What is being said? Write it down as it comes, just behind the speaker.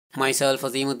Myself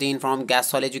Azeem Uddin from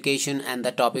Gasol Education, and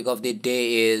the topic of the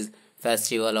day is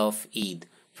Festival of Eid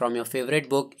from your favorite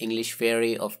book English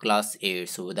Ferry of Class 8.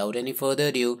 So without any further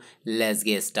ado, let's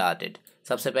get started.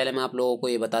 सबसे पहले मैं आप लोगों को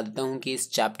ये बता देता हूँ कि इस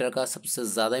चैप्टर का सबसे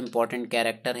ज़्यादा इम्पोर्टेंट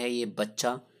कैरेक्टर है ये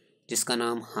बच्चा जिसका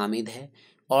नाम हामिद है,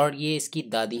 और ये इसकी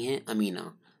दादी हैं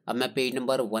अमीना। अब मैं पेज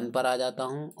नंबर 1 पर आ जाता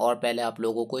हूँ और पहले आप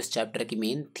लोगों को इस चैप्टर की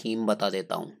मेन थीम बता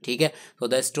देता हूँ, ठीक है। तो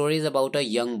the story is about a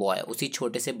young boy, उसी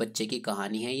छोटे से बच्चे की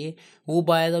कहानी है ये। Who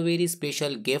boys a very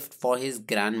special gift for his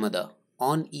grand mother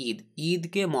on Eid. Eid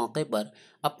के मौके पर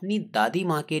अपनी दादी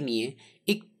माँ के लिए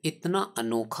एक इतना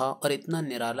अनोखा और इतना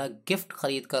निराला गिफ्ट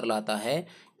खरीद कर लाता है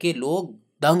कि लोग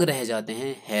दंग रह जाते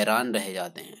हैं, हैरान रह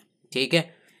जाते हैं, ठीक है।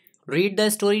 Read the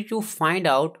story to find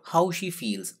out how she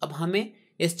feels. अब हमें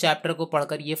इस चैप्टर को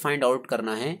पढ़कर ये फाइंड आउट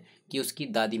करना है कि उसकी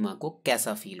दादी माँ को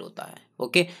कैसा फील होता है।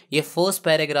 ओके, ये फर्स्ट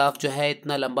पैराग्राफ जो है,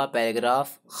 इतना लंबा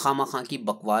पैराग्राफ खामा की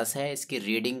बकवास है। इसकी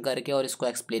रीडिंग करके और इसको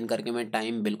एक्सप्लेन करके मैं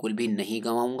टाइम बिल्कुल भी नहीं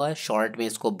गंवाऊंगा, शॉर्ट में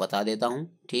इसको बता देता हूँ,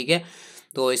 ठीक है।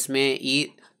 तो इसमें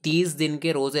ईद 30 दिन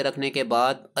के रोज़े रखने के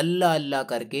बाद अल्लाह अल्लाह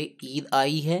करके ईद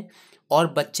आई है और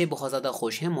बच्चे बहुत ज़्यादा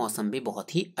खुश हैं, मौसम भी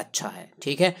बहुत ही अच्छा है,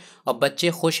 ठीक है। अब बच्चे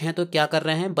खुश हैं तो क्या कर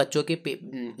रहे हैं, बच्चों के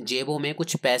जेबों में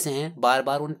कुछ पैसे हैं, बार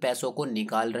बार उन पैसों को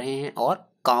निकाल रहे हैं और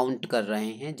काउंट कर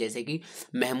रहे हैं। जैसे कि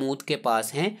महमूद के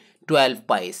पास हैं 12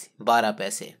 पाइस, 12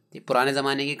 पैसे। ये पुराने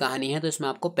ज़माने की कहानी है, तो इसमें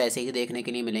आपको पैसे ही देखने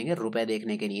के लिए मिलेंगे, रुपए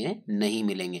देखने के लिए नहीं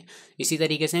मिलेंगे। इसी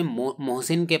तरीके से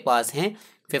मोहसिन के पास हैं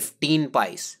 15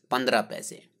 पाइस, 15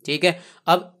 पैसे, ठीक है।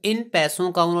 अब इन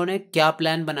पैसों का उन्होंने क्या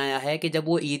प्लान बनाया है कि जब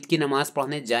वो ईद की नमाज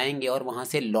पढ़ने जाएंगे और वहाँ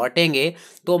से लौटेंगे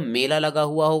तो मेला लगा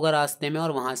हुआ होगा रास्ते में,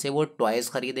 और वहाँ से वो टॉयज़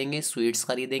खरीदेंगे, स्वीट्स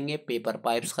खरीदेंगे, पेपर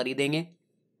पाइप्स खरीदेंगे,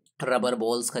 रबर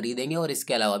बॉल्स खरीदेंगे, और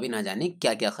इसके अलावा भी ना जाने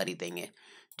क्या क्या खरीदेंगे,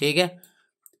 ठीक है।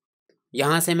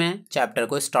 यहाँ से मैं चैप्टर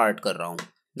को स्टार्ट कर रहा हूँ।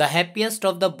 The happiest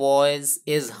of the boys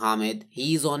is Hamid,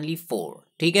 he is only 4,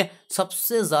 ठीक है।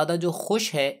 सबसे ज़्यादा जो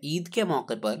खुश है ईद के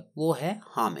मौके पर वो है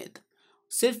हामिद,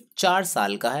 सिर्फ 4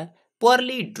 साल का है।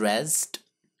 पुअरली ड्रेस्ड,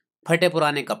 फटे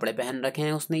पुराने कपड़े पहन रखे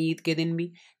हैं उसने ईद के दिन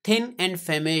भी। थिन एंड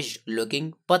फेमिश्ड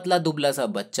लुकिंग, पतला दुबला सा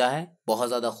बच्चा है, बहुत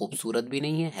ज़्यादा खूबसूरत भी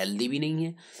नहीं है, हेल्दी भी नहीं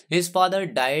है। His father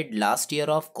died last year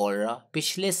of cholera,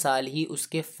 पिछले साल ही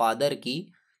उसके फादर की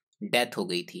डेथ हो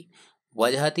गई थी।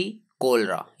 वजह थी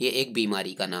कोलरा, ये एक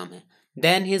बीमारी का नाम है।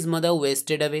 Then his mother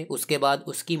wasted away, उसके बाद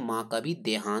उसकी माँ का भी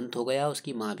देहांत हो गया,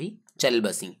 उसकी माँ भी चल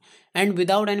बसी। And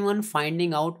without any one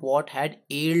finding out what had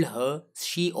yield her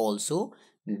she also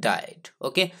died.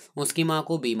 Okay, उसकी माँ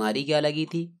को बीमारी क्या लगी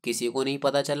थी किसी को नहीं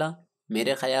पता चला,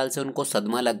 मेरे ख्याल से उनको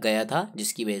सदमा लग गया था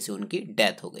जिसकी वजह से उनकी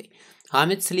डेथ हो गई।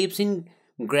 हामिद स्लीप्स इन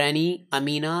granny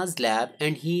अमीनाज lab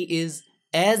and he is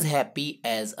as happy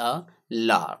as a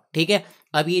lark, ठीक है।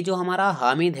 अब ये जो हमारा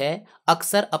हामिद है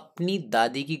अक्सर अपनी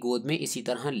दादी की गोद में इसी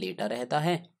तरह लेटा रहता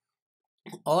है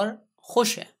और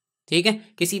खुश है, ठीक है।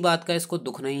 किसी बात का इसको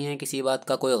दुख नहीं है, किसी बात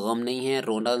का कोई गम नहीं है,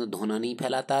 रोना धोना नहीं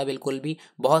फैलाता है बिल्कुल भी।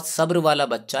 बहुत सब्र वाला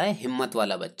बच्चा है, हिम्मत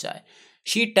वाला बच्चा है।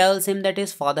 She tells him that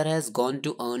his father has gone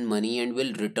to earn money and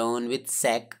will return with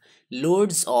sac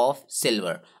loads of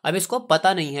silver. अब इसको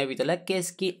पता नहीं है अभी तक कि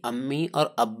इसकी अम्मी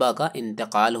और अब्बा का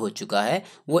इंतकाल हो चुका है,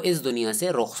 वो इस दुनिया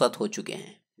से रुखसत हो चुके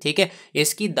हैं, ठीक है।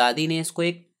 इसकी दादी ने इसको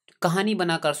एक कहानी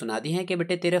बनाकर सुना दी है कि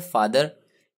बेटे तेरे फादर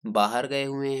बाहर गए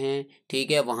हुए हैं,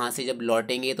 ठीक है, वहाँ से जब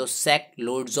लौटेंगे तो सैक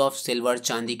लोड्स ऑफ सिल्वर,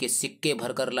 चांदी के सिक्के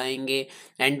भर कर लाएंगे।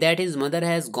 And that his mother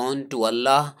has gone to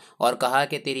Allah, और कहा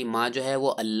कि तेरी माँ जो है वो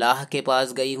अल्लाह के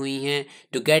पास गई हुई हैं,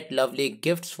 to get lovely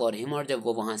gifts for him, और जब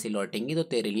वो वहाँ से लौटेंगी तो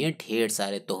तेरे लिए ढेर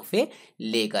सारे तोहफे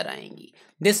लेकर आएंगी।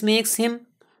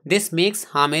 This makes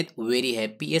Hamid very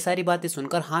happy. ये सारी बातें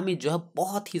सुनकर हामिद जो है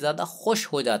बहुत ही ज़्यादा खुश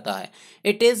हो जाता है।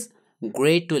 It is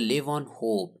great to live on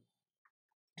hope.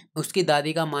 उसकी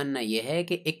दादी का मानना यह है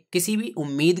कि एक किसी भी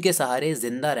उम्मीद के सहारे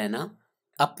जिंदा रहना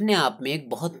अपने आप में एक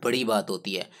बहुत बड़ी बात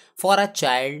होती है। For a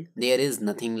child there is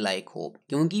nothing like hope,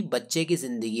 क्योंकि बच्चे की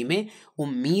ज़िंदगी में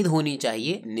उम्मीद होनी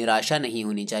चाहिए, निराशा नहीं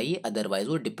होनी चाहिए, अदरवाइज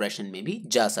वो डिप्रेशन में भी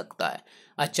जा सकता है।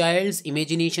 अ child's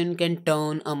imagination can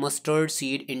turn a mustard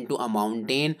seed into a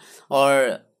mountain,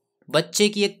 और बच्चे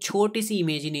की एक छोटी सी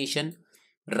इमेजिनेशन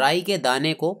राई के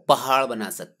दाने को पहाड़ बना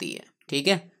सकती है, ठीक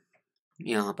है।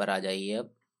 यहाँ पर आ जाइए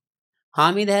अब।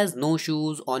 Hamid has no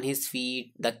shoes on his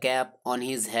feet. The cap on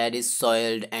his head is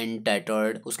soiled and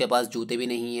tattered. उसके पास जूते भी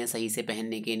नहीं हैं सही से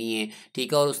पहनने के लिए,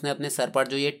 ठीक है। और उसने अपने सर पर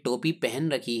जो ये टोपी पहन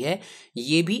रखी है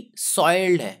ये भी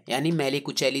soiled है, यानी मैली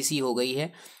कुचैली सी हो गई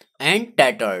है। And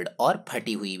tattered, और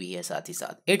फटी हुई भी है साथ ही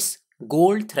साथ। Its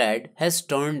gold thread has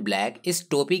turned black. इस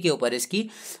टोपी के ऊपर इसकी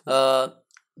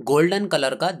गोल्डन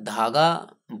कलर का धागा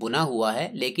बुना हुआ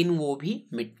है, लेकिन वो भी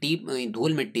मिट्टी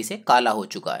धूल मिट्टी से काला हो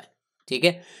चुका है, ठीक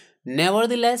है।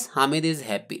 नेवरदलेस हामिद इज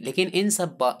हैप्पी, लेकिन इन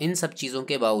सब चीज़ों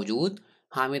के बावजूद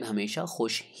हामिद हमेशा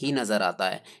खुश ही नजर आता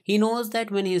है। He knows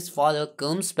that when his father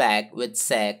comes back with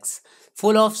सैक्स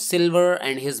full of silver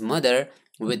and his mother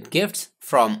with gifts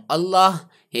from Allah,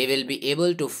 he will be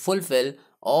able to fulfill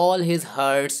all his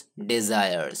heart's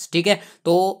desires। ठीक है,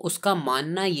 तो उसका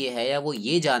मानना ये है या वो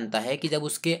ये जानता है कि जब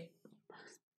उसके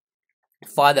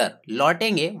फादर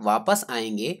लौटेंगे, वापस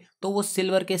आएंगे, तो वो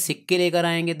सिल्वर के सिक्के लेकर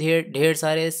आएंगे, ढेर ढेर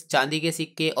सारे चांदी के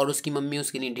सिक्के, और उसकी मम्मी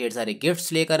उसके लिए ढेर सारे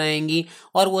गिफ्ट्स लेकर आएंगी,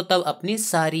 और वो तब अपनी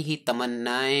सारी ही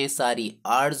तमन्नाएं, सारी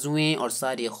आरजुएं और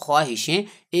सारी ख्वाहिशें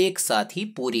एक साथ ही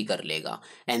पूरी कर लेगा।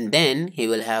 And then he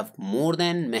will have more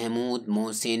than Mahmood,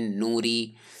 Mohsin,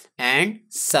 Noori and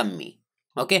Sammi.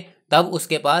 Okay, तब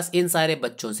उसके पास इन सारे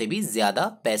बच्चों से भी ज्यादा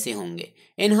पैसे होंगे।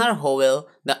 इन हर hovel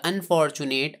the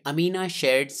unfortunate Amina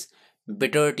shades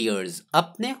bitter tears.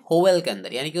 अपने होवेल के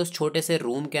अंदर, यानी कि उस छोटे से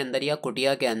रूम के अंदर या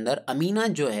कुटिया के अंदर, अमीना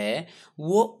जो है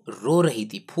वो रो रही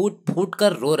थी, फूट फूट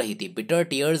कर रो रही थी। बिटर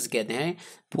टीयर्स कहते हैं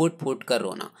फूट फूट कर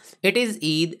रोना। It is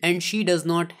Eid and she does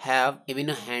not have even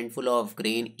a handful of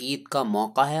grain. Eid का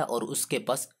मौका है और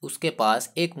उसके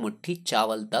पास एक मुट्ठी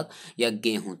चावल तक या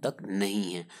गेहूं तक नहीं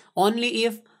है। Only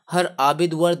if her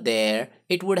Abid were there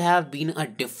it would have been a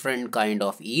different kind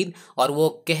of Eid. और वो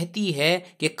कहती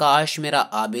है कि काश मेरा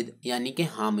आबिद यानी कि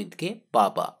हामिद के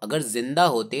पापा अगर जिंदा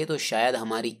होते तो शायद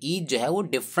हमारी ईद जो है वो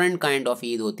डिफरेंट काइंड ऑफ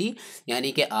ईद होती,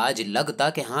 यानी कि आज लगता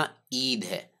कि हाँ ईद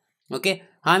है। Okay,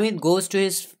 Hamid goes to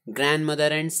his grand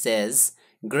mother and says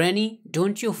granny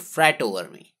don't you frat over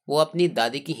me. वो अपनी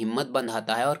दादी की हिम्मत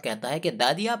बंधाता है और कहता है कि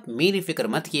दादी आप मेरी फिक्र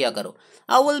मत किया करो।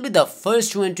 I will be the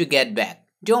first one to get back,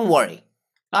 don't worry.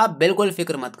 आप बिल्कुल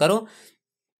फिक्र मत करो,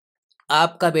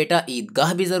 आपका बेटा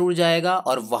ईदगाह भी जरूर जाएगा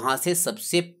और वहां से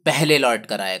सबसे पहले लौट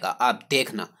कर आएगा, आप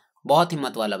देखना। बहुत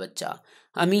हिम्मत वाला बच्चा।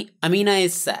 अमीना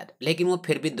इज सैड, लेकिन वो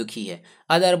फिर भी दुखी है।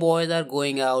 Other boys are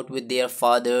going out with their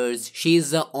fathers, she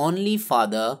is the only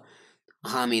father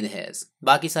Hamid has.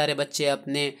 बाकी सारे बच्चे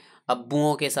अपने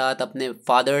अब्बुओं के साथ, अपने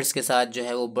फादर्स के साथ जो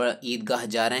है वो ईदगाह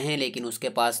जा रहे हैं, लेकिन उसके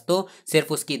पास तो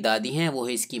सिर्फ उसकी दादी हैं, वो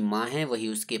ही इसकी माँ हैं, वही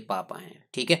उसके पापा हैं।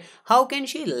 ठीक है, how can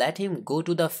she let him go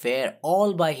to the fair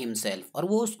all by himself. और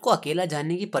वो उसको अकेला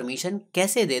जाने की परमिशन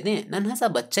कैसे दे दें, नन्हा सा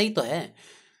बच्चा ही तो है।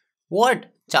 व्हाट,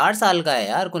 4 साल का है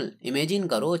यार कुल, इमेजिन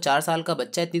करो 4 साल का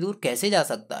बच्चा इतनी दूर कैसे जा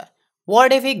सकता है।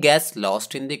 What if he gets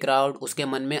lost in the crowd? उसके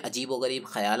मन में अजीबोगरीब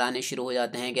ख्याल आने शुरू हो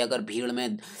जाते हैं कि अगर भीड़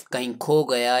में कहीं खो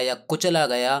गया या कुचला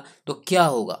गया तो क्या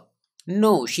होगा।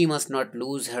 No, she must not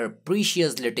lose her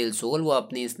precious little soul. वो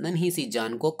अपनी इस नन्ही सी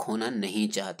जान को खोना नहीं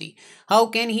चाहती। How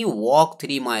can he walk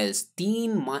 3 miles?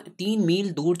 3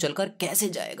 मील दूर चलकर कैसे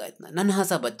जाएगा? इतना नन्हा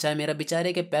सा बच्चा है मेरा,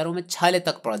 बेचारे के पैरों में छाले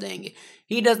तक पड़ जाएंगे।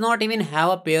 He does not even have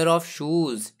a pair of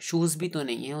shoes. Shoes भी तो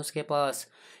नहीं है उसके पास।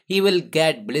 He will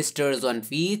get blisters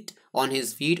on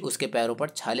his feet. उसके पैरों पर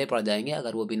छाले पड़ जाएंगे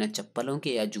अगर वो बिना चप्पलों के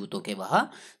या जूतों के वहां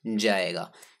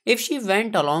जाएगा। If she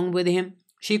went along with him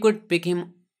she could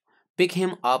pick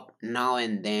him up now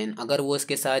and then. अगर वो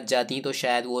उसके साथ जाती तो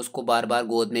शायद वो उसको बार बार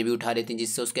गोद में भी उठा लेती,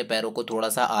 जिससे उसके पैरों को थोड़ा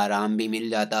सा आराम भी मिल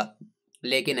जाता,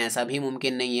 लेकिन ऐसा भी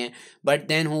मुमकिन नहीं है। But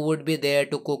then who would be there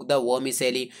to cook the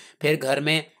vermicelli. फिर घर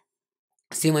में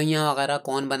सिवैयाँ वगैरह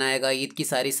कौन बनाएगा, ईद की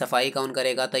सारी सफाई कौन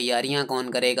करेगा, तैयारियां कौन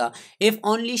करेगा। If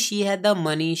only she had the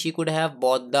money she could have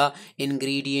bought the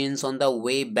ingredients on the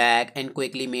way back and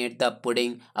quickly made the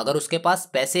pudding. अगर उसके पास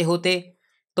पैसे होते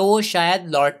तो वो शायद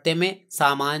लौटते में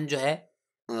सामान जो है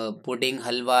पुडिंग,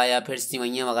 हलवा या फिर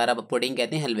सिवैयाँ वगैरह, पुडिंग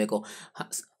कहते हैं हलवे को,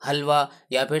 हलवा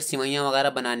या फिर सिवैयाँ वगैरह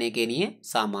बनाने के लिए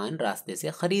सामान रास्ते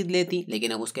से ख़रीद लेती,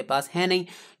 लेकिन अब उसके पास है नहीं।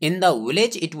 In the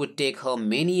village it would take her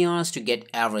many years to get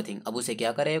everything. अब उसे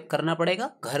क्या करना पड़ेगा,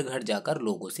 घर घर जाकर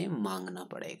लोगों से मांगना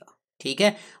पड़ेगा। ठीक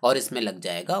है, और इसमें लग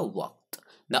जाएगा वक्त।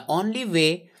 The only way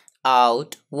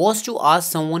out was to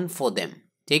ask someone for them.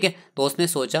 ठीक है, तो उसने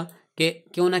सोचा कि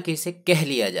क्यों ना किसे कह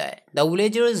लिया जाए। The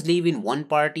villagers live in one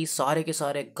party. सारे के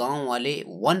सारे गांव वाले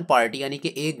वन पार्टी यानी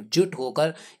कि एकजुट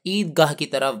होकर ईदगाह की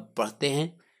तरफ बढ़ते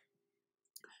हैं।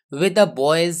 With the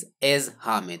boys as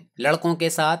Hamid. लड़कों के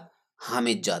साथ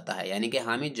हामिद जाता है, यानी कि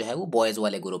हामिद जो है वो बॉयज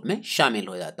वाले ग्रुप में शामिल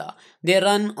हो जाता। They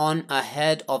run on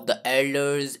ahead of the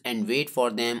elders and wait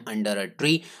for them under a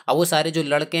tree. अब वो सारे जो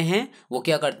लड़के हैं वो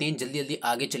क्या करते हैं, जल्दी जल्दी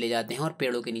आगे चले जाते हैं और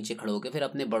पेड़ों के नीचे खड़े होकर फिर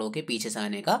अपने बड़ों के पीछे से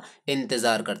आने का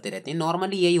इंतजार करते रहते हैं।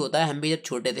 नॉर्मली यही होता है, हम भी जब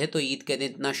छोटे थे तो ईद के दिन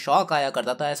इतना शौक आया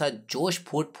करता था, ऐसा जोश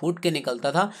फूट फूट के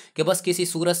निकलता था कि बस किसी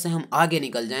सूरत से हम आगे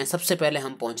निकल जाएं, सबसे पहले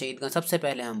हम पहुंचे ईदगाह, सबसे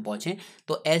पहले हम पहुंचे।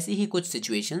 तो ऐसी ही कुछ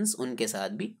सिचुएशंस उनके साथ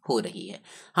भी हो रही है।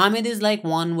 Hamid is like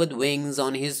one with wings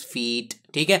on his feet.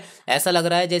 ठीक है, ऐसा लग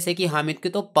रहा है जैसे कि हामिद के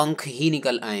तो पंख ही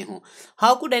निकल आए हों।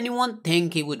 How could anyone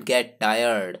think he would get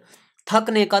tired?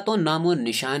 थकने का तो नामो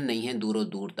निशान नहीं है दूरों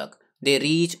दूर तक। They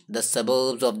reach the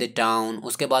suburbs of the town,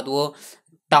 उसके बाद वो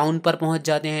टाउन पर पहुंच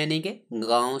जाते हैं, यानी कि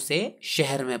गांव से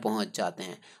शहर में पहुंच जाते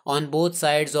हैं। On both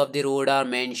sides of the road are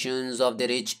mentions of the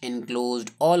rich enclosed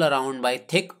all around bye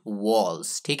thick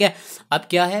walls. ठीक है, अब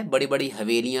क्या है, बड़ी बड़ी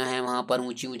हवेलियां हैं वहां पर,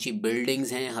 ऊंची ऊंची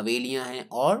बिल्डिंग्स हैं, हवेलियां हैं,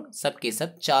 और सबके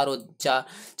सब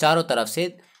चारों तरफ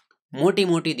से मोटी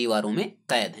मोटी दीवारों में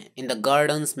कैद हैं। In the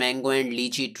gardens mango and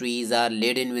लीची trees are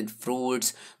laden with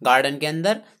fruits. Garden के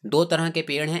अंदर दो तरह के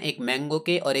पेड़ हैं, एक मैंगो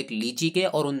के और एक लीची के,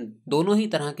 और उन दोनों ही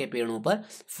तरह के पेड़ों पर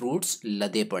फ्रूट्स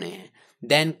लदे पड़े हैं।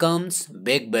 Then comes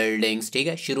big buildings. ठीक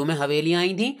है, शुरू में हवेलियां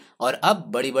आई थी और अब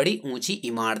बड़ी बड़ी ऊंची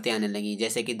इमारतें आने लगी,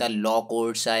 जैसे कि द लॉ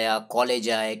कोर्ट्स आया, कॉलेज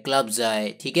आए, क्लब्स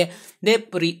आए। ठीक है, दे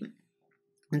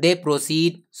दे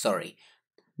proceed sorry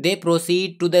they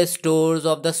proceed to the stores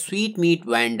of the sweet meet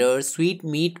vendors. Sweet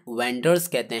meet vendors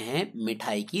कहते हैं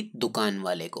मिठाई की दुकान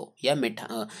वाले को, या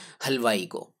हलवाई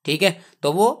को। ठीक है,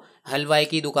 तो वो हलवाई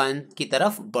की दुकान की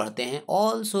तरफ बढ़ते हैं।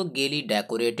 ऑल्सो गेली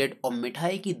डेकोरेटेड, और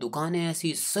मिठाई की दुकानें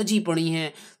ऐसी सजी पड़ी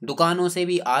हैं, दुकानों से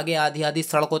भी आगे आधी आधी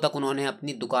सड़कों तक उन्होंने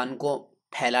अपनी दुकान को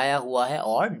फैलाया हुआ है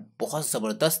और बहुत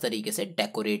ज़बरदस्त तरीके से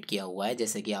डेकोरेट किया हुआ है,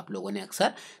 जैसे कि आप लोगों ने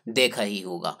अक्सर देखा ही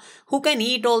होगा। Who can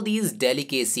eat all these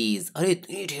delicacies, अरे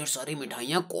इतनी ढेर सारी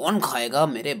मिठाइयाँ कौन खाएगा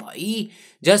मेरे भाई।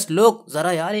 जस्ट लुक,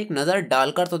 ज़रा यार एक नज़र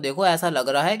डालकर तो देखो, ऐसा लग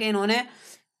रहा है कि इन्होंने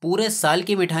पूरे साल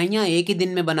की मिठाइयाँ एक ही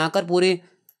दिन में बनाकर पूरे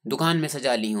दुकान में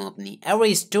सजा ली हूँ अपनी।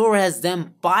 Every store has them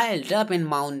piled up in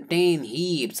mountain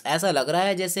heaps, ऐसा लग रहा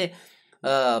है जैसे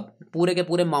पूरे के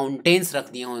पूरे माउंटेन्स रख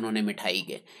दिए हों उन्होंने मिठाई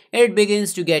के। It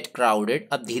begins to get crowded,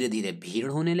 अब धीरे धीरे भीड़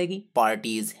होने लगी।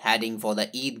 Parties heading for the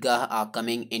Idgah are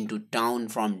coming in to town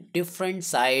from different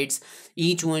sides,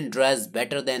 each one dress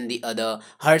better than the other.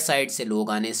 Her side से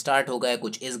लोग आने स्टार्ट हो गए,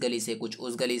 कुछ इस गली से, कुछ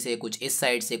उस गली से, कुछ इस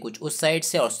साइड से, कुछ उस साइड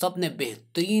से, और सब ने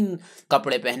बेहतरीन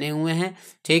कपड़े पहने हुए हैं।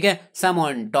 ठीक है, सम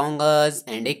ऑन टोंगस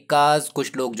एंड इक्कास,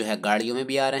 कुछ लोग जो है गाड़ियों में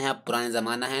भी आ रहे हैं। अब पुराना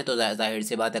ज़माना है तो जाहिर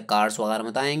सी बात है कार्स वगैरह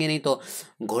मत आएंगे, नहीं तो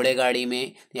घोड़े गाड़ी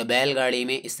में या बैलगाड़ी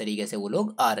में इस तरीके से वो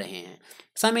लोग आ रहे हैं।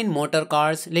 सम इन मोटर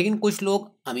कार्स, लेकिन कुछ लोग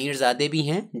अमीरजादे भी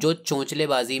हैं जो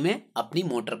चोंचलेबाजी में अपनी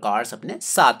मोटर कार्स अपने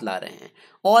साथ ला रहे हैं।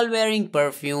 ऑल वेयरिंग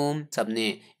परफ्यूम, सबने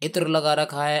इत्र लगा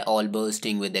रखा है। ऑल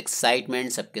बर्स्टिंग विद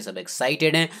एक्साइटमेंट, सबके सब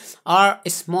एक्साइटेड हैं। Are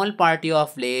small party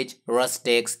of village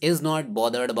रस्टिक्स is not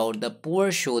bothered about the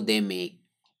poor show they make.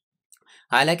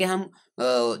 हालांकि हम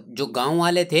जो गांव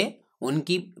वाले थे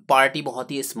उनकी पार्टी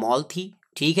बहुत ही स्मॉल थी,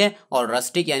 ठीक है, और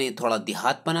रस्टिक यानी थोड़ा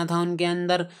देहातपना था उनके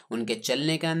अंदर, उनके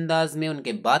चलने के अंदाज में,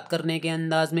 उनके बात करने के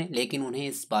अंदाज में, लेकिन उन्हें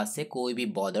इस बात से कोई भी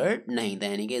बॉदर नहीं था,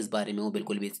 यानी कि इस बारे में वो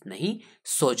बिल्कुल भी नहीं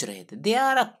सोच रहे थे। दे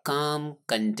आर अ काम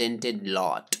कंटेंटेड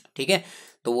लॉट। ठीक है,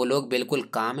 तो वो लोग बिल्कुल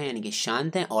काम है यानी कि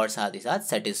शांत हैं, और साथ ही साथ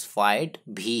सेटिस्फाइड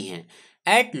भी हैं।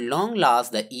 Eight long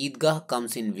last the Idgah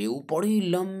comes in view, बड़ी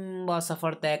लंबा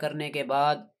सफर तय करने के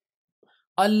बाद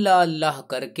अल्लाह अल्लाह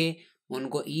करके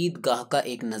उनको ईदगाह का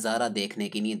एक नज़ारा देखने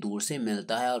के लिए दूर से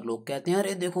मिलता है, और लोग कहते हैं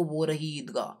अरे देखो वो रही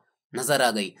ईदगाह नजर आ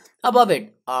गई। Above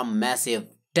it are massive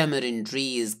tamarind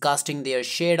trees casting their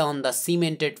shade on the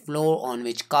cemented floor on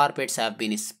which carpets have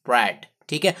been spread।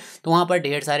 ठीक है, तो वहां पर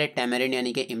ढेर सारे टैमरिन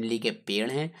यानी कि इमली के पेड़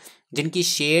हैं जिनकी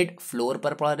शेड फ्लोर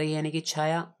पर पड़ रही है यानी कि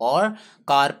छाया, और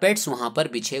कारपेट्स वहां पर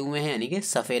बिछे हुए हैं यानी कि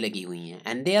सफ़े लगी हुई हैं।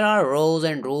 And there are rose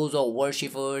and rose of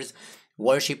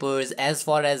worshippers as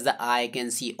far as the I can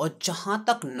see, और जहां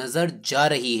तक नजर जा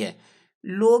रही है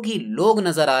लोग ही लोग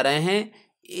नजर आ रहे हैं।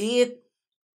 एक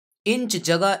इंच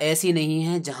जगह ऐसी नहीं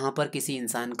है जहां पर किसी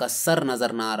इंसान का सर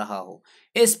नजर ना आ रहा हो।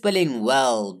 Spelling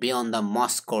well beyond the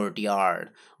mosque courtyard,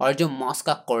 और जो मॉस्क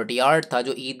का कोर्टयार्ड था,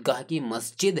 जो ईदगाह की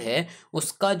मस्जिद है,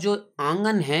 उसका जो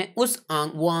आंगन है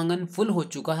वो आंगन फुल हो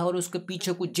चुका है, और उसके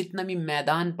पीछे कुछ जितना भी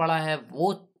मैदान पड़ा है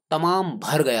वो तमाम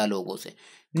भर गया लोगों से।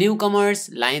 New commerce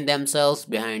line themselves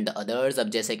behind the others, अब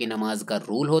जैसे कि नमाज का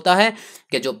रूल होता है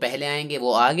कि जो पहले आएंगे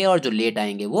वो आगे और जो लेट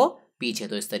आएंगे वो पीछे,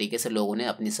 तो इस तरीके से लोगों ने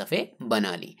अपनी सफ़े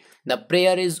बना ली। द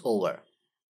प्रेयर इज ओवर,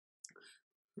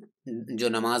 जो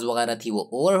नमाज वगैरह थी वो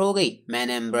ओवर हो गई। मैन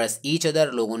एम्ब्रेस ईच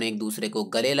अदर, लोगों ने एक दूसरे को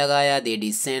गले लगाया। दे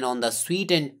descend on the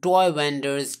sweet and toy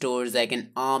vendors stores like an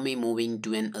army moving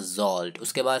to N assault.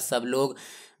 उसके बाद सब लोग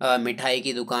मिठाई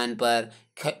की दुकान पर,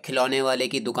 खिलौने वाले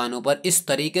की दुकानों पर इस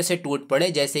तरीके से टूट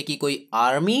पड़े जैसे कि कोई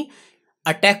आर्मी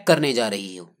अटैक करने जा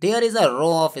रही हो। There is a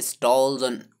row of stalls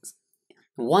on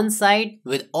one side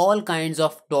with all kinds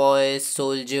of toys,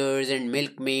 soldiers and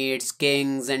milkmaids,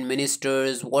 kings and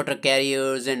ministers, water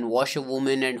carriers and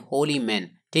washerwomen and holy men।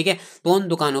 ठीक है। तो उन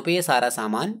दुकानों पे ये सारा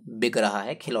सामान बिक रहा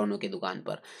है, खिलौनों की दुकान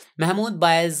पर। महमूद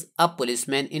बायज अ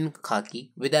पुलिसमैन इन खाकी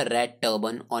with a red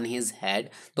turban on his head.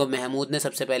 तो महमूद ने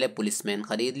सबसे पहले पुलिसमैन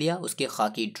खरीद लिया, उसकी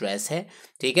खाकी ड्रेस है,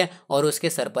 ठीक है, और उसके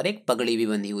सर पर एक पगड़ी भी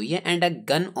बंधी हुई है, and a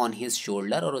gun on his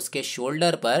shoulder, और उसके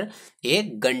शोल्डर पर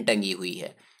एक गन टंगी हुई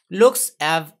है। Looks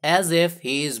as if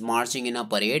he is marching in a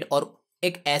parade, और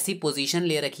एक ऐसी पोजीशन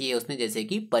ले रखी है उसने जैसे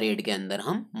कि परेड के अंदर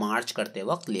हम मार्च करते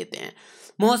वक्त लेते हैं।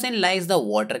 Mohsin likes the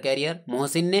water career.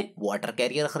 Mohsin ने वाटर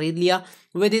कैरियर खरीद लिया।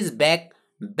 With his back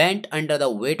bent under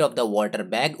the weight of the water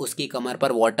bag, उसकी कमर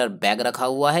पर वाटर बैग रखा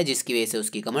हुआ है जिसकी वजह से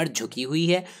उसकी कमर झुकी हुई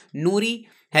है। नूरी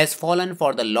has fallen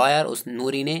for the lawyer, उस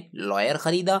नूरी ने लॉयर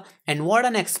खरीदा। And what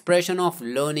an expression of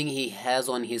learning he has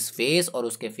on his face, और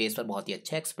उसके फेस पर बहुत ही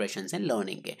अच्छे एक्सप्रेशन हैं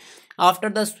लर्निंग के। After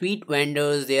the sweet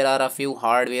vendors there are a few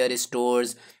hardware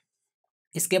stores.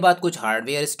 इसके बाद कुछ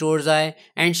हार्डवेयर स्टोर्स आए,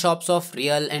 and shops of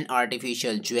real and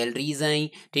artificial jewelleries आई,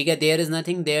 ठीक है। There is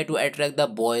nothing there to attract the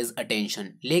boys attention.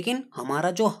 लेकिन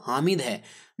हमारा जो हामिद है,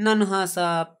 नन्हा सा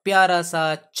प्यारा सा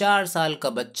 4 साल का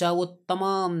बच्चा, वो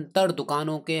तमाम तर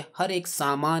दुकानों के हर एक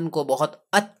सामान को बहुत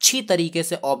अच्छी तरीके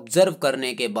से ऑब्जर्व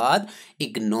करने के बाद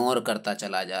इग्नोर करता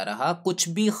चला जा रहा, कुछ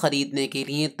भी खरीदने के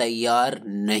लिए तैयार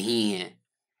नहीं है।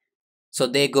 So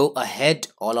they go ahead,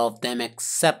 all of them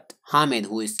except Hamid,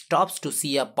 who stops to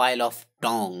see a pile of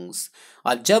tongs.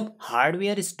 अब जब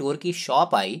हार्डवेयर स्टोर की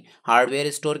शॉप आई,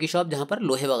 हार्डवेयर स्टोर की शॉप जहाँ पर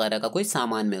लोहे वगैरह का कोई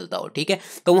सामान मिलता हो, ठीक है,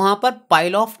 तो वहाँ पर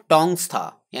पाइल ऑफ टोंग्स था,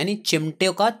 यानी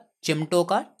चिमटों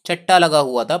का चट्टा लगा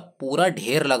हुआ था, पूरा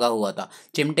ढेर लगा हुआ था।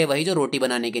 चिमटे वही जो रोटी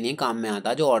बनाने के लिए काम में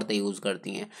आता, जो औरतें यूज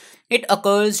करती हैं। It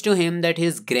occurs to him that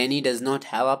his granny does not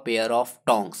have a pair of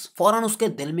tongs. फौरन उसके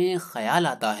दिल में ख्याल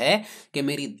आता है कि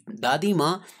मेरी दादी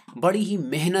माँ बड़ी ही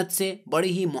मेहनत से, बड़ी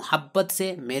ही मोहब्बत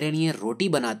से मेरे लिए रोटी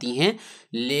बनाती हैं,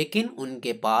 लेकिन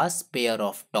उनके पास पेयर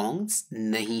ऑफ टोंग्स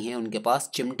नहीं है, उनके पास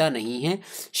चिमटा नहीं है।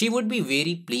 She would be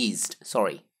very pleased,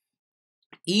 sorry,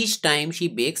 each time she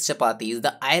bakes chapatis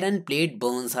the iron plate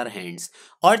Burns her hands.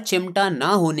 और चिमटा ना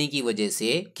होने की वजह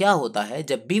से क्या होता है,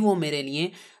 जब भी वो मेरे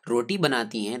लिए रोटी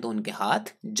बनाती हैं तो उनके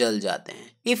हाथ जल जाते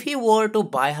हैं। If he were to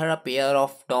bye her a pair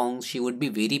of tongs she would be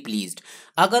very pleased.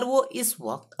 अगर वो इस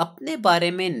वक्त अपने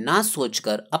बारे में ना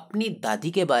सोचकर अपनी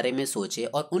दादी के बारे में सोचे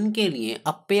और उनके लिए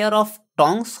अ पेयर ऑफ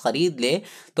टोंग्स खरीद ले,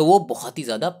 तो वो बहुत ही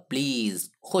ज़्यादा प्लीज,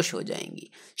 खुश हो जाएंगी।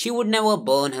 She would never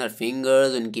burn her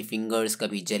fingers, उनकी फिंगर्स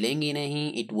कभी जलेंगी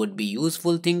नहीं। It would be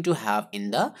useful thing to have in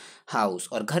the house,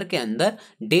 और घर के अंदर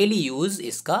डेली यूज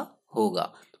इसका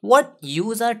होगा। वट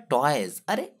यूज आर टॉयज,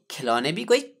 अरे खिलौने भी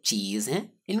कोई चीज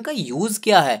हैं, इनका यूज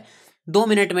क्या है? 2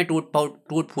 मिनट में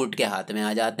टूट फूट के हाथ में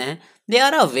आ जाते हैं। They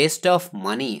are a waste of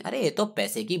money, अरे ये तो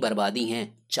पैसे की बर्बादी है।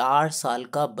 4 साल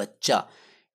का बच्चा,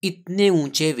 इतने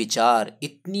ऊंचे विचार,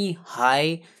 इतनी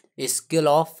high skill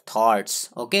of thoughts,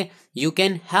 okay, you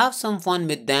can have some fun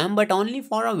with them but only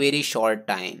for a very short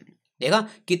time. देखा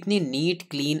कितनी NEET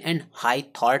clean and high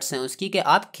thoughts हैं उसकी, कि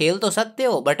आप खेल तो सकते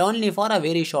हो but only for a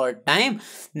very short time,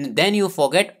 then you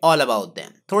forget all about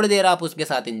them. थोड़ी देर आप उसके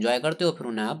साथ एंजॉय करते हो, फिर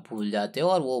उन्हें आप भूल जाते हो,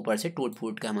 और वो ऊपर से टूट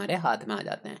फूट के हमारे हाथ में आ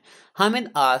जाते हैं।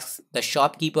 Hamid asks the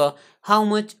shopkeeper how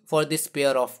much for this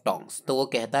pair of tongs. तो वो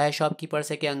कहता है शॉपकीपर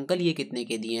से कि अंकल ये कितने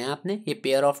के दिए हैं आपने, ये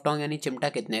पेयर ऑफ टोंग यानी चिमटा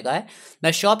कितने का है?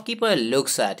 The shopkeeper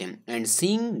looks at him and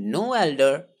seeing no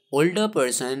older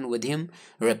person with him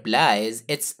replies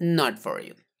it's not for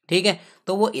you। ठीक है,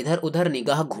 तो वो इधर उधर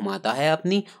निगाह घुमाता है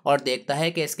अपनी और देखता है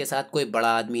कि इसके साथ कोई बड़ा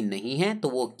आदमी नहीं है, तो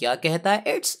वो क्या कहता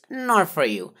है, इट्स नॉट फॉर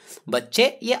यू। बच्चे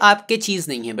ये आपके चीज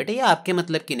नहीं है बेटे, ये आपके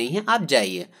मतलब की नहीं है, आप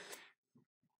जाइए।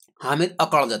 हामिद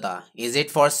अकड़ जाता, इज इट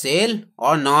फॉर सेल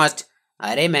और नॉट?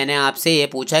 अरे मैंने आपसे ये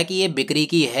पूछा कि ये बिक्री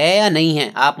की है या नहीं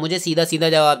है, आप मुझे सीधा सीधा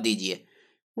जवाब दीजिए।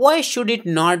 Why should it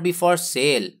not be for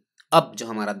sale? अब जो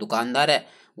हमारा दुकानदार है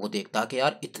वो देखता कि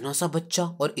यार इतना सा बच्चा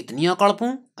और इतनी अकड़,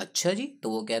 अच्छा जी, तो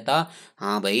वो कहता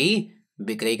हाँ भाई,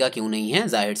 बिक्री का क्यों नहीं है,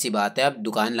 जाहिर सी बात है, अब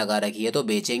दुकान लगा रखी है तो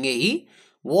बेचेंगे ही।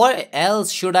 What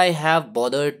else should I have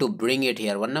bothered to bring it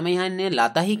here? वरना मैं यहाँ इन्हें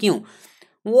लाता ही क्यों?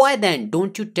 Why then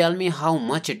don't you tell me how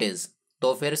much it is?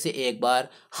 तो फिर से एक बार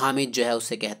हामिद जो है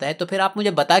उससे कहता है, तो फिर आप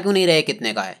मुझे बता क्यों नहीं रहे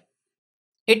कितने का है?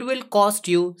 इट विल कॉस्ट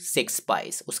यू 6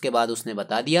 पैसे। उसके बाद उसने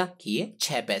बता दिया कि ये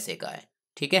 6 पैसे का है।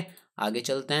 ठीक है, आगे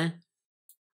चलते हैं।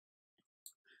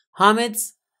 हामिद्स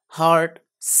हार्ट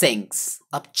सिंक्स।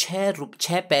 अब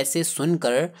 6 पैसे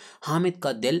सुनकर हामिद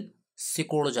का दिल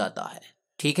सिकुड़ जाता है।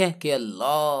 ठीक है कि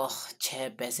अल्लाह 6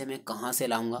 पैसे में कहाँ से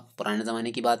लाऊंगा, पुराने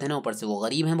ज़माने की बात है ना, ऊपर से वो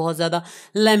गरीब हैं बहुत ज़्यादा।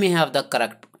 Let me have the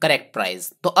correct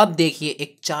price. तो अब देखिए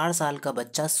एक 4 साल का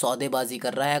बच्चा सौदेबाजी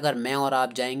कर रहा है, अगर मैं और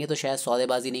आप जाएंगे तो शायद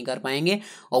सौदेबाजी नहीं कर पाएंगे,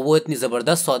 और वो इतनी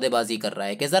ज़बरदस्त सौदेबाजी कर रहा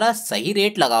है कि ज़रा सही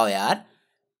रेट लगाओ यार।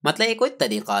 मतलब ये कोई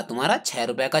तरीका तुम्हारा, 6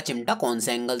 रुपए का चिमटा कौन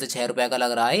से एंगल से 6 रुपए का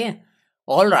लग रहा है ये?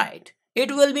 All right,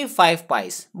 it will be 5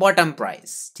 price bottom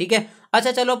price, ठीक है।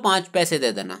 अच्छा चलो 5 पैसे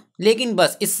दे देना, लेकिन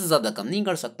बस इससे ज्यादा कम नहीं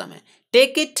कर सकता मैं।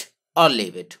 टेक इट और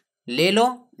लीव इट, ले लो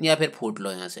या फिर फूट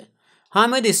लो यहाँ से।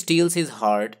 Hamid steels his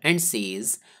heart and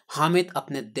says, Hamid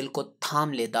अपने दिल को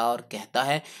थाम लेता और कहता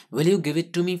है, will you give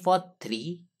it to me for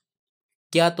 3?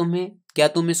 क्या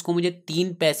तुम इसको मुझे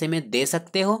 3 पैसे में दे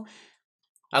सकते हो?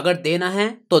 अगर देना है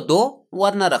तो दो,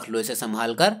 वरना रख लो इसे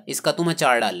संभाल कर, इसका तुम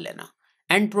अचार डाल लेना।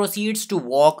 And proceeds to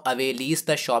walk away least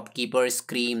the shopkeeper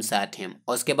screams at him.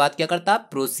 और उसके बाद क्या करता?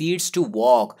 प्रोसीड्स टू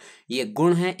वॉक, ये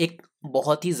गुण है एक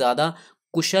बहुत ही ज्यादा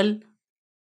कुशल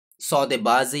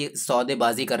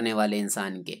सौदेबाजी करने वाले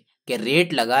इंसान के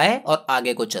रेट लगाए और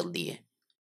आगे को चल दिए,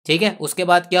 ठीक है। उसके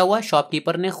बाद क्या हुआ?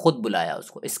 शॉपकीपर ने खुद बुलाया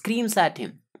उसको, स्क्रीम्स एट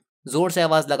हिम, जोर से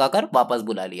आवाज लगाकर वापस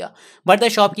बुला लिया। But the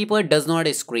shopkeeper does not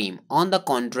scream, on the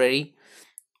contrary,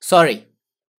 sorry,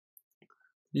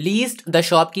 least the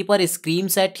shopkeeper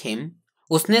screams at him.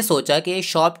 उसने सोचा कि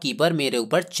शॉपकीपर मेरे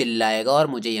ऊपर चिल्लाएगा और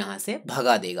मुझे यहाँ से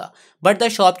भगा देगा। But the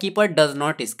shopkeeper does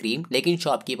not scream, लेकिन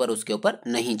शॉपकीपर उसके ऊपर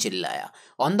नहीं चिल्लाया।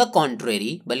 ऑन द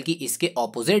कॉन्ट्रेरी, बल्कि इसके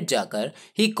ऑपोजिट जाकर,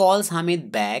 he calls Hamid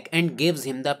back and gives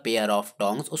him the pair of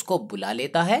tongs, उसको बुला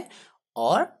लेता है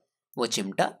और वो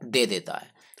चिमटा दे देता है।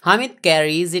 Hamid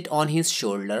carries it on his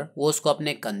shoulder, वो उसको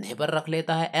अपने कंधे पर रख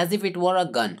लेता है, as if it were a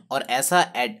gun, और ऐसा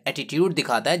एटीट्यूड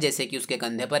दिखाता है जैसे कि उसके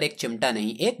कंधे पर एक चिमटा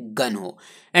नहीं एक गन हो।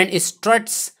 And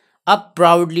struts up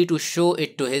proudly to show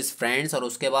it to his friends, और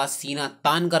उसके बाद सीना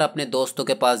तान कर अपने दोस्तों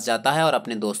के पास जाता है और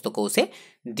अपने दोस्तों को उसे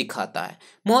दिखाता है।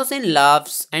 Mohsin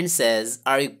laughs and says,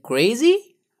 are you crazy?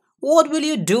 What will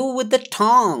you do with the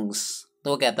tongs? तो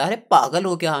वो कहता है, अरे पागल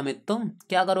हो क्या हामिद, तुम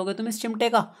क्या करोगे तुम इस चिमटे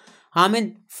का? Hamid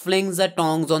flings the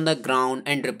tongs on the ground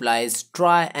and replies,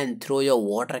 try and throw your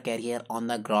water carrier on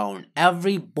the ground.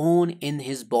 Every bone in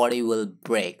his body will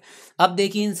break. अब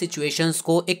देखिए इन सिचुएशंस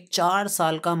को एक 4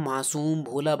 साल का मासूम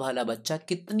भोला भाला बच्चा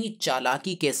कितनी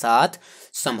चालाकी के साथ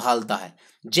संभालता है।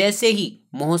 जैसे ही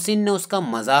मोहसिन ने उसका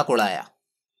मजाक उड़ाया,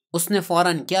 उसने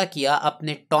फौरन क्या किया,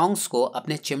 अपने टोंग्स को,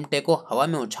 अपने चिमटे को हवा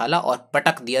में उछाला और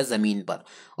पटक दिया जमीन पर।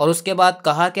 और उसके बाद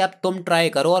कहा कि अब तुम ट्राई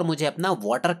करो और मुझे अपना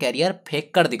वाटर कैरियर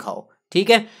फेंक कर दिखाओ, ठीक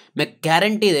है। मैं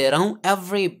गारंटी दे रहा हूं,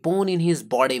 every bone in his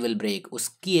body will break,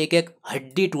 उसकी एक एक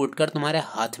हड्डी टूटकर तुम्हारे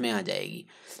हाथ में आ जाएगी।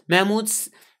 Mahmood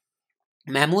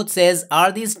Mahmood says,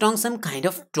 are these tongs some kind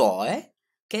of toy?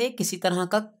 क्या ये किसी तरह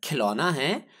का खिलौना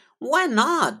है? Why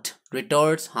not,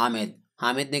 retorts Hamid.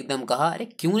 Hamid ने एकदम कहा, अरे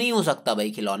क्यों नहीं हो सकता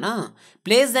भाई खिलौना।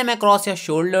 Place them across your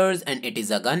shoulders and it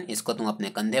is a gun, इसको तुम अपने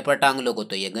कंधे पर टांग लोगे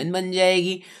तो ये गन बन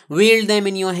जाएगी। Wheeled them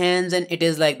in your hands and it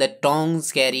is like the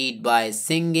tongs carried by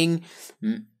singing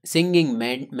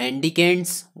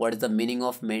mendicants. What is the meaning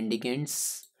of mendicants?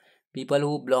 People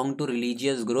who belong to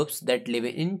religious groups that live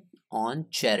in on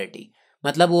charity.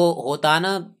 मतलब वो होता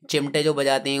ना, चिमटे जो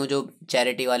बजाते हैं वो जो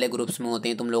चैरिटी वाले ग्रुप्स में होते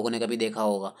हैं, तुम लोगों ने कभी देखा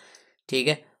होगा, ठीक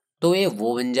है। तो ये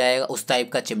वो बन जाएगा, उस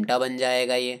टाइप का चिमटा बन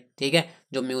जाएगा ये, ठीक है,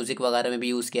 जो म्यूजिक वगैरह में भी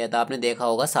यूज़ किया था, आपने देखा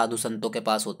होगा साधु संतों के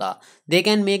पास होता। They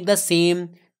can make the same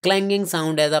clanging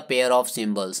sound as a pair of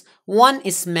cymbals. One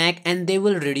smack and they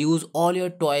will reduce all your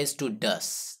toys to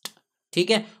dust.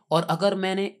 ठीक है। और अगर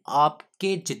मैंने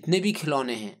आपके जितने भी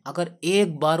खिलौने हैं, अगर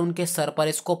एक बार उनके सर पर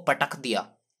इसको पटक दिया,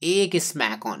 एक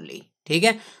स्मैक ओनली, ठीक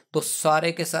है, तो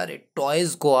सारे के सारे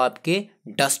टॉयज को आपके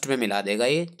डस्ट में मिला देगा,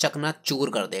 ये चकनाचूर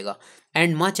कर देगा।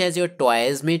 And much as your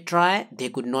toys में try, they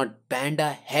could not band a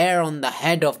hair on the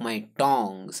head of my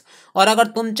tongs. और अगर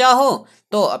तुम चाहो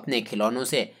तो अपने खिलौनों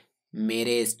से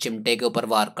मेरे इस चिमटे के ऊपर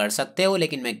वार कर सकते हो,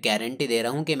 लेकिन मैं गारंटी दे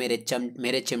रहा हूँ कि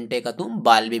मेरे चिमटे का तुम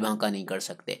बाल भी बांका नहीं कर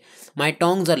सकते। माई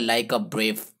tongs are like a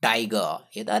brave tiger.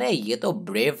 ये तो, अरे ये तो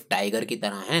ब्रेव टाइगर की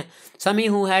तरह हैं। समी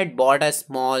who had bought a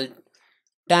small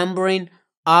tambourine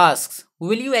asks,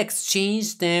 will you exchange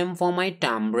them for my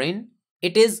tambourine?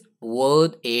 It is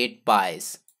worth 8 pies.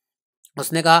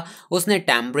 उसने कहा, उसने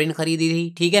टैम्बरिन खरीदी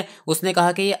थी, ठीक है, उसने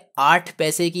कहा कि ये 8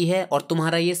 पैसे की है और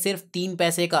तुम्हारा ये सिर्फ 3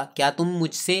 पैसे का, क्या तुम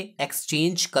मुझसे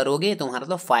एक्सचेंज करोगे? तुम्हारा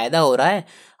तो फायदा हो रहा है।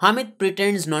 Hamid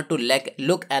pretends not to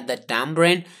look at the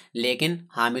tambourine, लेकिन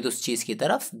हामिद उस चीज की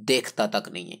तरफ देखता तक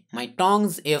नहीं है। माई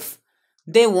tongs if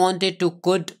they wanted to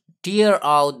could tear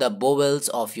out the bowels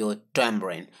of your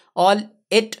tambourine. All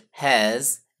it has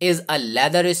is a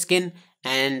leather skin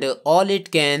and all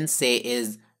it can say is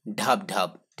ढब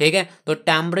ढब, ठीक है। तो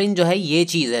टैम्बरिन जो है ये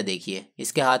चीज़ है, देखिए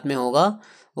इसके हाथ में होगा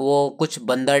वो कुछ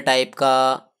बंदर टाइप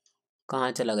का,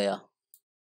 कहाँ चला गया,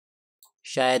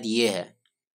 शायद ये है,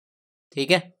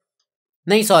 ठीक है,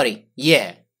 नहीं सॉरी ये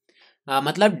है,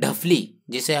 मतलब ढफली,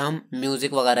 जिसे हम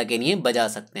म्यूजिक वगैरह के लिए बजा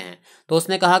सकते हैं। तो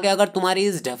उसने कहा कि अगर तुम्हारी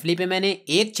इस ढफली पे मैंने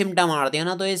एक चिमटा मार दिया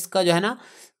ना, तो इसका जो है ना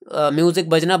म्यूजिक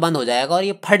बजना बंद हो जाएगा और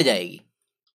ये फट जाएगी।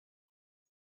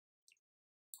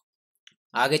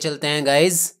 आगे चलते हैं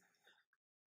guys.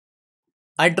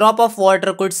 A drop of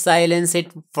water could silence it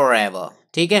for ever.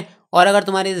 ठीक है, और अगर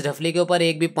तुम्हारी इस ढफली के ऊपर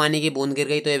एक भी पानी की बूंद गिर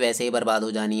गई तो ये वैसे ही बर्बाद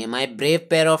हो जानी है। माई brave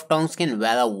pair of tongs can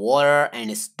weather water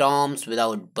and storms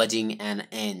without buzzing an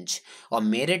inch. और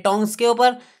मेरे टोंग्स के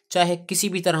ऊपर चाहे किसी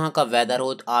भी तरह का वेदर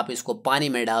हो, तो आप इसको पानी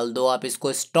में डाल दो, आप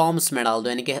इसको स्टॉर्म्स में डाल दो,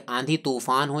 यानी कि आंधी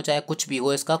तूफान हो, चाहे कुछ भी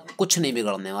हो, इसका कुछ नहीं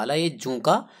बिगड़ने वाला, ये जूं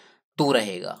का तू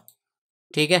रहेगा।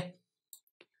 ठीक है।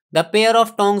 The pair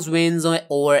of tongs wins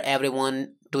over everyone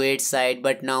to its side,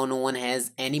 but now no one has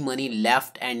any money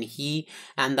left,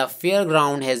 and the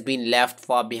fairground has been left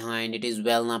far behind. It is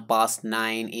well now past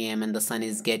 9 a.m. and the sun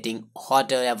is getting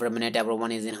hotter every minute.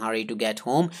 Everyone is in hurry to get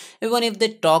home. Even if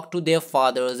they talk to their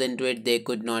fathers into it, they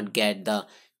could not get the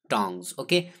tongs.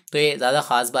 Okay, तो ये ज़्यादा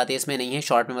खास बातें इसमें नहीं है,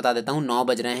 short में बता देता हूँ। 9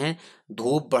 बज रहे हैं,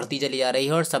 धूप बढ़ती चली जा रही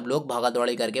है और सब लोग भागा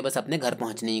दौड़ी करके बस अपने घर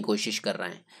पहुँचने की कोशिश कर रहे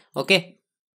हैं। ओके,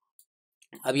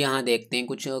 अब यहाँ देखते हैं,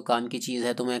 कुछ काम की चीज़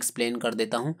है तो मैं एक्सप्लेन कर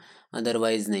देता हूँ,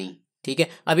 अदरवाइज नहीं। ठीक है,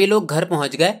 अब ये लोग घर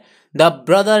पहुँच गए। The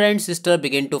brother and sister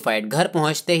begin to fight. घर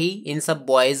पहुँचते ही इन सब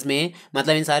बॉयज़ में,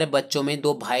 मतलब इन सारे बच्चों में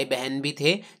 2 भाई बहन भी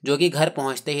थे जो कि घर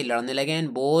पहुँचते ही लड़ने लगे। And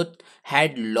both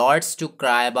had lots to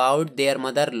cry about. There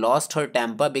mother lost her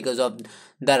temper because of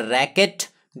the racket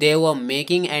they were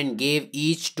making and gave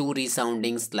each 2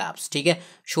 resounding slaps. ठीक है,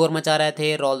 शोर मचा रहे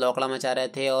थे, रौल दौकड़ा मचा रहे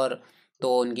थे, और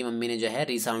तो उनकी मम्मी ने जो है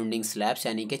रिसाउंडिंग स्लैप्स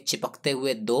यानी कि चिपकते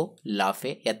हुए 2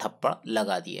 लाफे या थप्पड़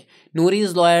लगा दिए।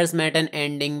 नूरीज lawyers met an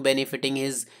ending benefiting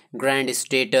his grand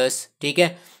status. ठीक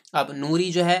है, अब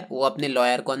नूरी जो है वो अपने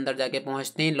लॉयर को अंदर जाके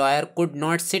पहुंचते हैं। Lawyer could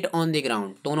not sit on the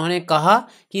ground, तो उन्होंने कहा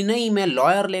कि नहीं, मैं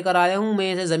लॉयर लेकर आया हूँ,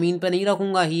 मैं इसे ज़मीन पर नहीं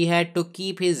रखूंगा। He had to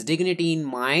keep his dignity in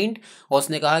mind.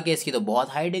 उसने कहा कि इसकी तो बहुत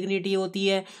हाई डिग्निटी होती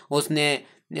है। उसने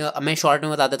मैं शॉर्ट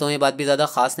में बता देता हूँ, ये बात भी ज़्यादा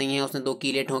खास नहीं है। उसने 2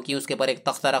 कीलें ठोंकी, उसके ऊपर एक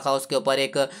तख्ता रखा, उसके ऊपर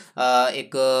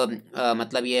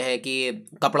मतलब ये है कि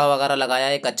कपड़ा वगैरह लगाया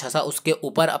एक अच्छा सा, उसके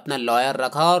ऊपर अपना लॉयर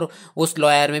रखा, और उस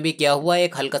लॉयर में भी क्या हुआ,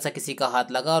 एक हल्का सा किसी का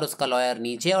हाथ लगा और उसका लॉयर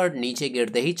नीचे, और नीचे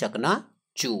गिरते ही चकना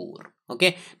चूर।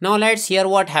 Okay, now let's hear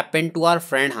what happened to our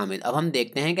friend Hamid. अब हम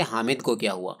देखते हैं कि हामिद को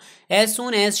क्या हुआ। As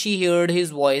soon as she heard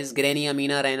his voice, granny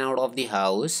Amina ran out of the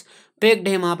house, picked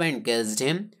him up and kissed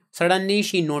him. Suddenly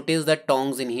she notice the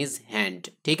tongs in his hand.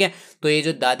 ठीक है, तो ये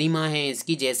जो दादी माँ है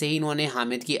इसकी, जैसे ही इन्होंने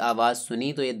हामिद की आवाज़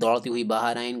सुनी तो ये दौड़ती हुई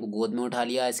बाहर आई, इनको गोद में उठा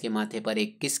लिया, इसके माथे पर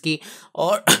एक किस की,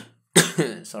 और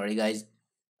सॉरी गाइज,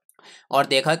 और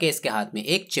देखा कि इसके हाथ में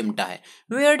एक चिमटा है।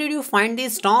 Where did you find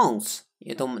this tongs.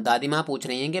 ये तो दादी माँ पूछ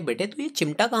रही हैं कि बेटे तू ये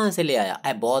चिमटा कहाँ से ले आया।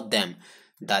 I bought them.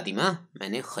 दादी माँ,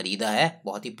 मैंने खरीदा है,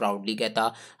 बहुत ही प्राउडली कहता।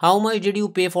 हाउ मच डिड यू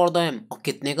पे फॉर देम। और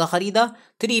कितने का खरीदा।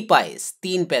 3 पाइस,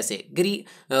 3 पैसे।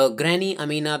 Granny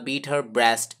Amina beat her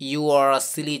breast. You are a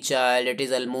silly child, it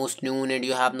is almost Noon and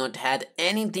you have not had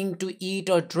anything to eat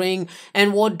और drink,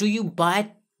 and what do you bye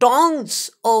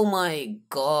tongs. O my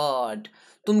God,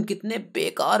 तुम कितने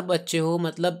बेकार बच्चे हो।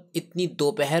 मतलब इतनी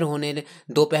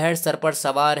दोपहर sir पर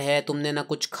सवार है, तुमने ना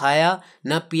कुछ खाया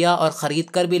ना पिया, और ख़रीद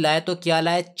कर भी लाए तो क्या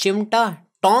लाए, चिमटा,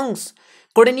 tongs.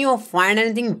 Couldn't you find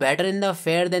anything better in the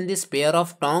fair then this pair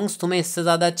of tongs. तुम्हें इससे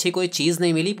ज़्यादा अच्छी कोई चीज़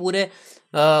नहीं मिली पूरे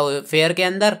फेयर के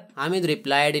अंदर। Hamid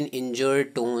replied in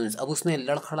injured tones. अब उसने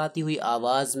लड़खड़ाती हुई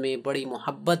आवाज़ में, बड़ी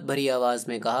मोहब्बत भरी आवाज़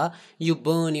में कहा, you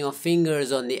burn your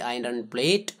fingers on the iron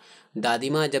plate. दादी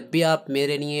माँ, जब भी आप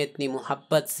मेरे लिए इतनी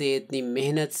मोहब्बत से, इतनी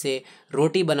मेहनत से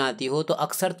रोटी बनाती हो तो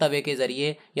अक्सर तवे के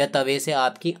ज़रिए या तवे से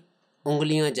आपकी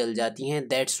उंगलियां जल जाती हैं।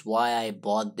 That's why I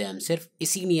bought them. सिर्फ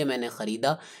इसीलिए मैंने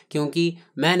ख़रीदा, क्योंकि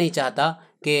मैं नहीं चाहता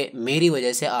कि मेरी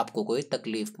वजह से आपको कोई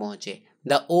तकलीफ़ पहुँचे।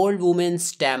 The old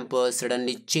women's temper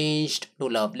suddenly changed to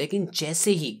love. लेकिन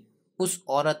जैसे ही उस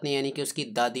औरत ने, यानी कि उसकी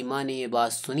दादी माँ ने ये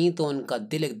बात सुनी तो उनका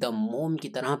दिल एकदम मोम की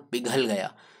तरह पिघल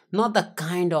गया। Not the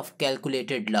kind of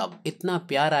calculated love. इतना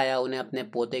प्यार आया उन्हें अपने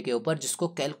पोते के ऊपर जिसको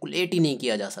कैलकुलेट ही नहीं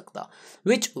किया जा सकता।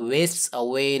 विच wastes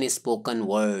away in spoken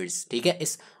words. ठीक है,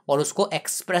 इस और उसको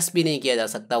एक्सप्रेस भी नहीं किया जा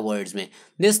सकता वर्ड्स में।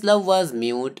 This love was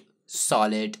mute,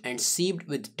 solid and sieved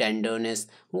with tenderness.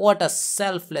 What a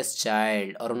selfless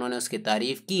child. और उन्होंने उसकी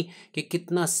तारीफ की कि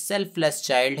कितना सेल्फलेस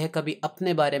चाइल्ड है, कभी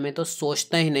अपने बारे में तो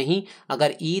सोचता ही नहीं।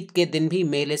 अगर ईद के दिन भी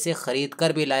मेले से खरीद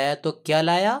कर भी लाया तो क्या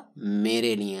लाया,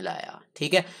 मेरे लिए लाया।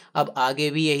 ठीक है, अब आगे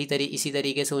भी इसी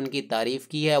तरीके से उनकी तारीफ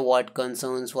की है। What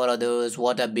concerns for others,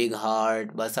 what a big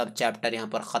heart. बस अब चैप्टर यहाँ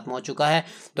पर ख़त्म हो चुका है।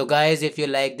 तो guys, if you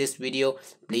like this video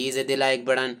please hit the like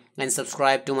button and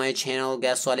subscribe to my channel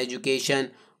gas वाल एजुकेशन।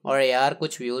 और यार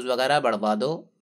कुछ व्यूज़ वगैरह बढ़वा दो।